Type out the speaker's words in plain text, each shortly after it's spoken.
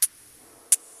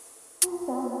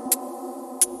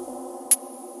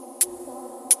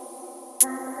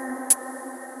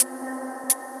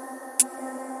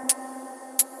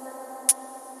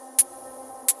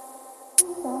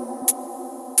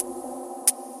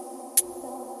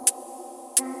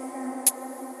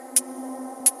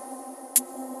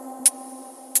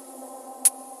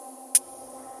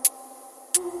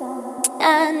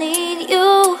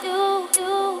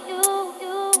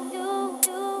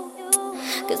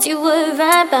you were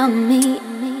right about me.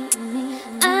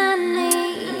 I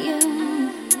need you,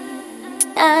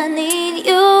 I need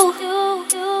you,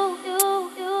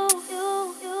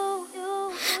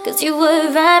 'cause you were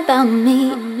right about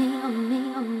me.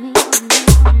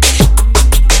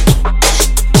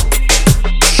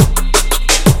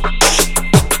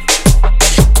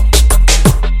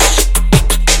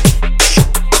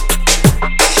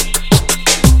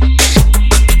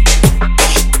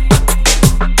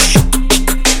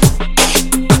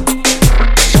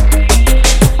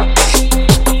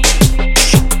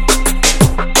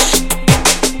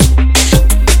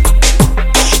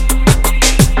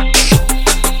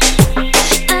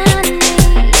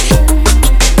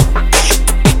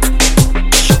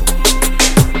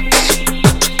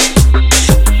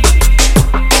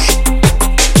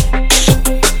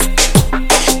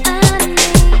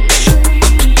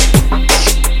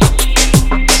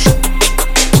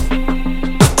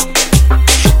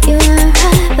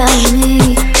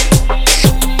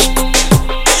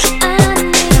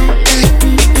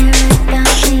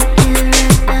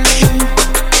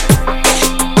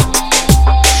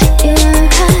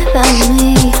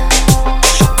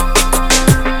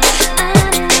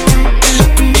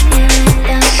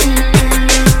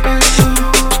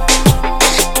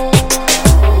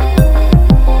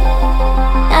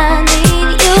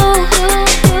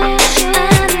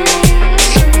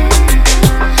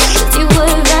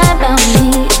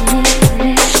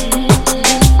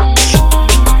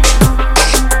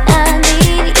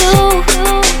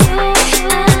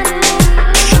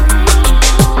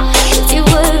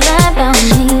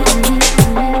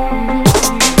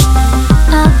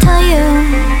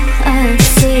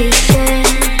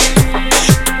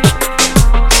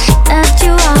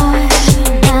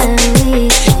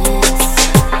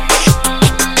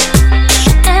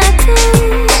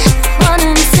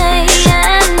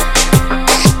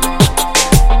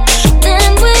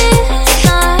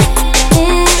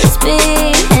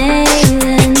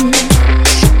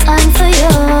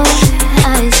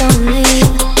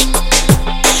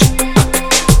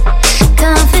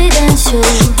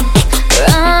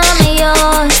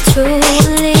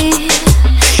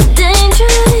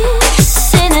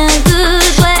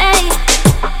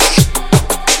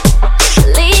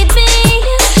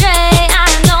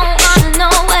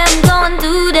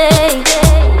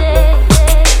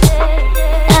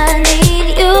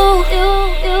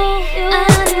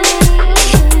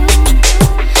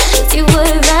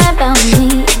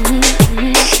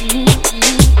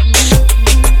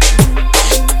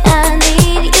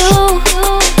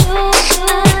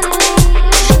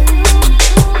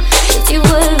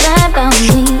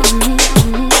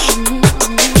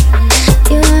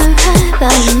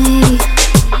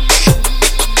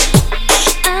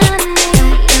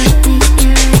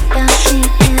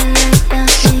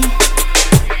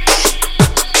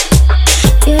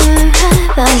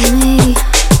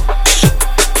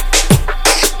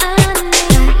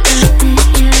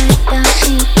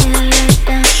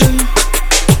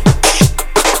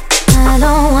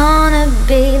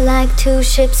 Two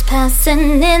ships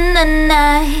passing in the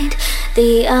night.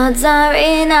 The odds are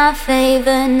in our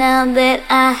favor now that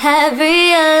I have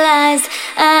realized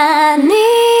I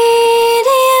need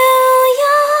you,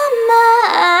 you're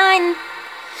mine.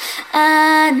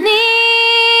 I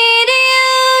need you,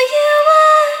 you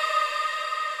are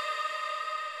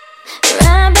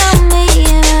right about me,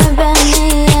 right about me, right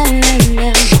about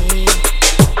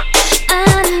me. I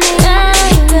need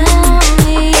right about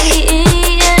me,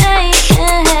 yeah, yeah.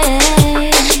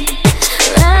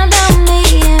 Right about me,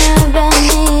 right about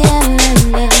me, right about me.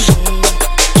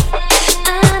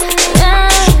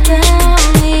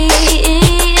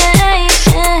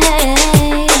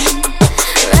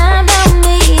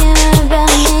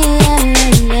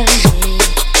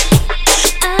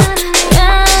 I need right about me, yeah, yeah.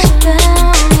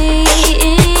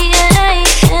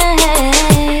 Right about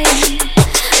me, right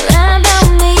about me, right about me. I need right about me, yeah, yeah. Right about me,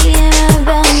 right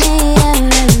about me,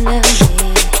 right about me. I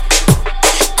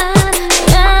need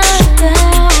right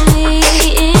about me,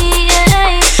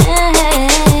 yeah,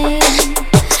 yeah.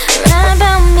 Right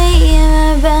about me, right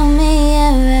about me,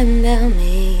 right about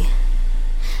me.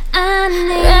 I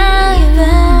need right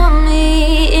about me,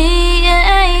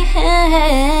 yeah, yeah.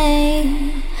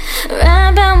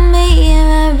 Right about me,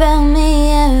 right about me,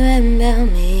 right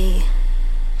about me.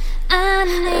 I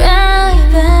need right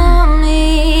about me,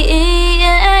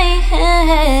 yeah,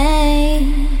 yeah.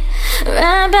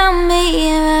 Right about me,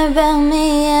 right about me,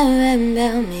 right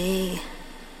about me.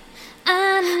 I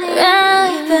need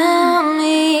right about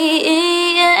me,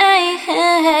 yeah,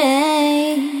 yeah.